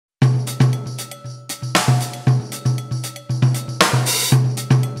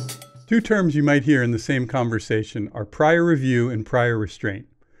Two terms you might hear in the same conversation are prior review and prior restraint.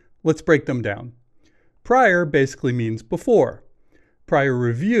 Let's break them down. Prior basically means before. Prior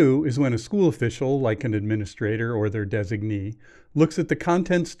review is when a school official, like an administrator or their designee, looks at the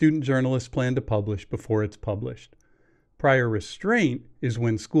content student journalists plan to publish before it's published. Prior restraint is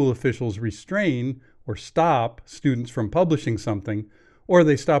when school officials restrain or stop students from publishing something, or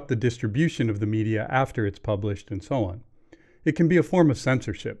they stop the distribution of the media after it's published, and so on. It can be a form of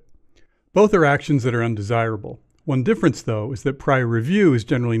censorship. Both are actions that are undesirable. One difference, though, is that prior review is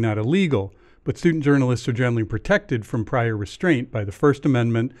generally not illegal, but student journalists are generally protected from prior restraint by the First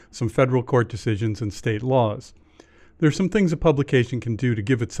Amendment, some federal court decisions, and state laws. There are some things a publication can do to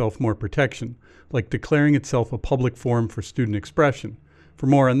give itself more protection, like declaring itself a public forum for student expression. For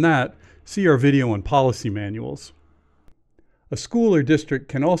more on that, see our video on policy manuals. A school or district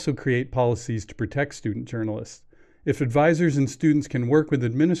can also create policies to protect student journalists. If advisors and students can work with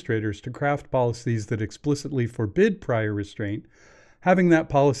administrators to craft policies that explicitly forbid prior restraint, having that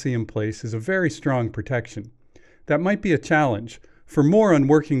policy in place is a very strong protection. That might be a challenge. For more on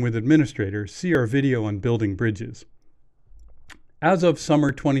working with administrators, see our video on building bridges. As of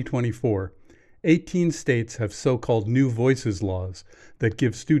summer 2024, 18 states have so-called New Voices laws that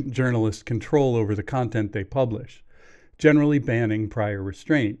give student journalists control over the content they publish, generally banning prior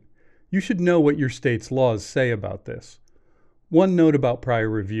restraint. You should know what your state's laws say about this. One note about prior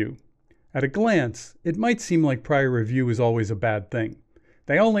review. At a glance, it might seem like prior review is always a bad thing.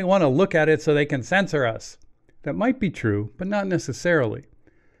 They only want to look at it so they can censor us. That might be true, but not necessarily.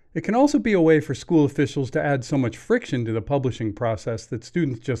 It can also be a way for school officials to add so much friction to the publishing process that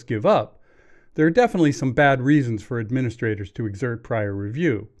students just give up. There are definitely some bad reasons for administrators to exert prior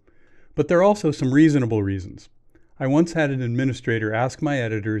review, but there are also some reasonable reasons. I once had an administrator ask my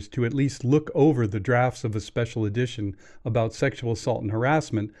editors to at least look over the drafts of a special edition about sexual assault and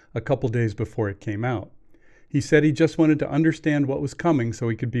harassment a couple days before it came out. He said he just wanted to understand what was coming so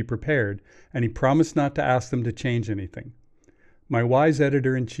he could be prepared, and he promised not to ask them to change anything. My wise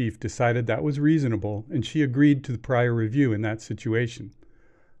editor-in-chief decided that was reasonable, and she agreed to the prior review in that situation.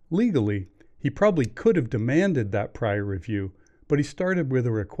 Legally, he probably could have demanded that prior review, but he started with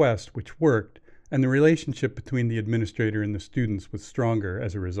a request which worked, and the relationship between the administrator and the students was stronger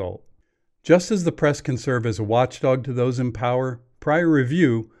as a result. Just as the press can serve as a watchdog to those in power, prior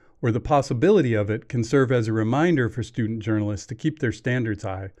review, or the possibility of it, can serve as a reminder for student journalists to keep their standards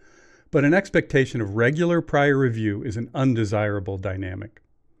high, but an expectation of regular prior review is an undesirable dynamic.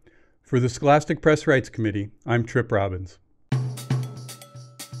 For the Scholastic Press Rights Committee, I'm Trip Robbins.